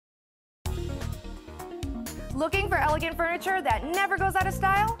Looking for elegant furniture that never goes out of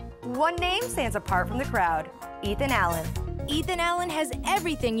style? One name stands apart from the crowd: Ethan Allen. Ethan Allen has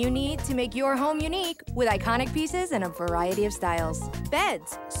everything you need to make your home unique with iconic pieces in a variety of styles.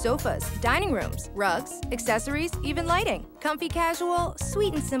 Beds, sofas, dining rooms, rugs, accessories, even lighting. Comfy casual,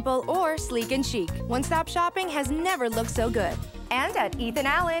 sweet and simple, or sleek and chic. One-stop shopping has never looked so good. And at Ethan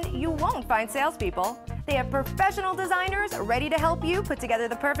Allen, you won't find salespeople. They have professional designers ready to help you put together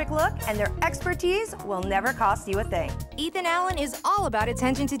the perfect look, and their expertise will never cost you a thing. Ethan Allen is all about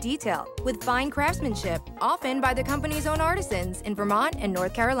attention to detail, with fine craftsmanship, often by the company's own artisans in Vermont and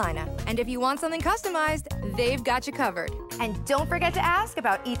North Carolina. And if you want something customized, they've got you covered. And don't forget to ask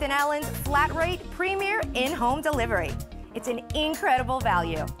about Ethan Allen's flat rate premier in-home delivery. It's an incredible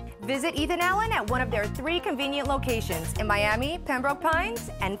value. Visit Ethan Allen at one of their 3 convenient locations in Miami, Pembroke Pines,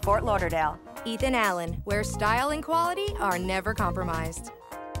 and Fort Lauderdale. Ethan Allen, where style and quality are never compromised.